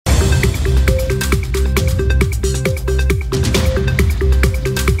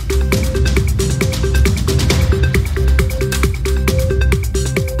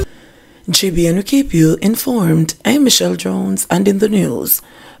JBN will keep you informed. I'm Michelle Jones, and in the news,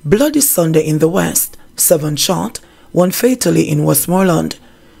 Bloody Sunday in the West, 7 shot, 1 fatally in Westmoreland.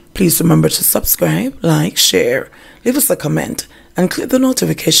 Please remember to subscribe, like, share, leave us a comment, and click the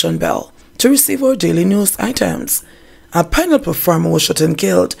notification bell to receive our daily news items. A panel performer was shot and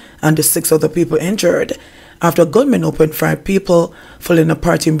killed, and 6 other people injured after gunmen opened fire at people following a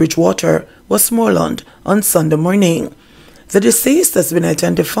party in Bridgewater, Westmoreland, on Sunday morning. The deceased has been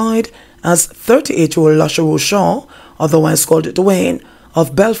identified as 38-year-old Lasharoo Shaw, otherwise called Dwayne,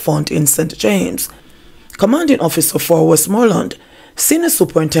 of Belfont in St. James. Commanding Officer for Westmoreland, Senior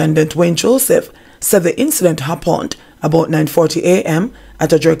Superintendent Wayne Joseph, said the incident happened about 9:40 a.m.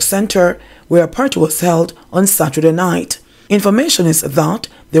 at a drug center where a party was held on Saturday night. Information is that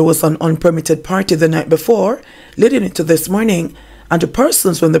there was an unpermitted party the night before, leading into this morning, and the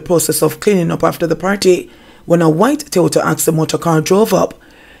persons were in the process of cleaning up after the party when a white Toyota Axle motor car drove up.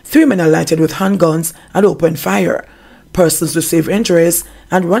 3 men alighted with handguns and opened fire. Persons received injuries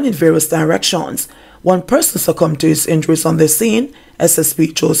and ran in various directions. 1 person succumbed to his injuries on the scene,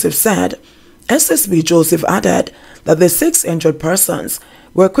 SSB Joseph said. SSB Joseph added that the 6 injured persons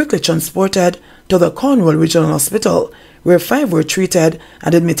were quickly transported to the Cornwall Regional Hospital, where 5 were treated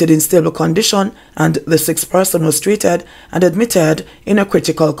and admitted in stable condition, and the 6th person was treated and admitted in a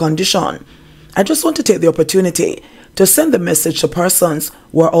critical condition. I just want to take the opportunity to send the message to persons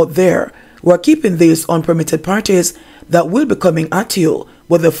who are out there who are keeping these unpermitted parties that will be coming at you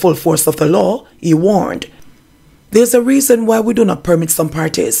with the full force of the law, he warned. There's a reason why we do not permit some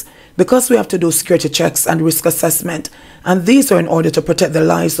parties, because we have to do security checks and risk assessment, and these are in order to protect the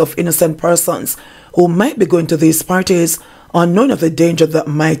lives of innocent persons who might be going to these parties unknowing of the danger that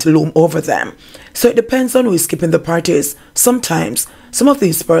might loom over them. So it depends on who is keeping the parties. Sometimes, some of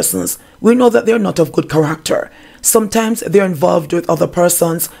these persons, we know that they are not of good character. Sometimes they are involved with other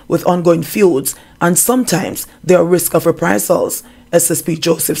persons with ongoing feuds, and sometimes they are at risk of reprisals, SSP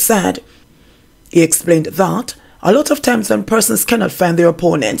Joseph said. He explained that a lot of times when persons cannot find their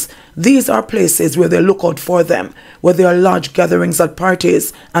opponents, these are places where they look out for them, where there are large gatherings at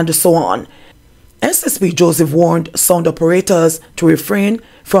parties, and so on. SSP Joseph warned sound operators to refrain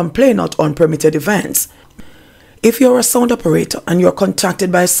from playing out unpermitted events. If you're a sound operator and you're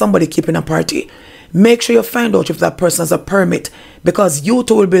contacted by somebody keeping a party, make sure you find out if that person has a permit, because you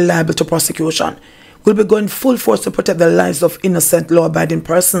too will be liable to prosecution. We'll be going full force to protect the lives of innocent law-abiding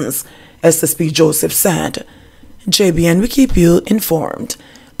persons, SSP Joseph said. JBN will keep you informed.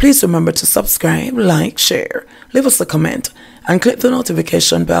 Please remember to subscribe, like, share, leave us a comment, and click the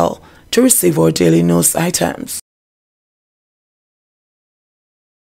notification bell to receive our daily news items.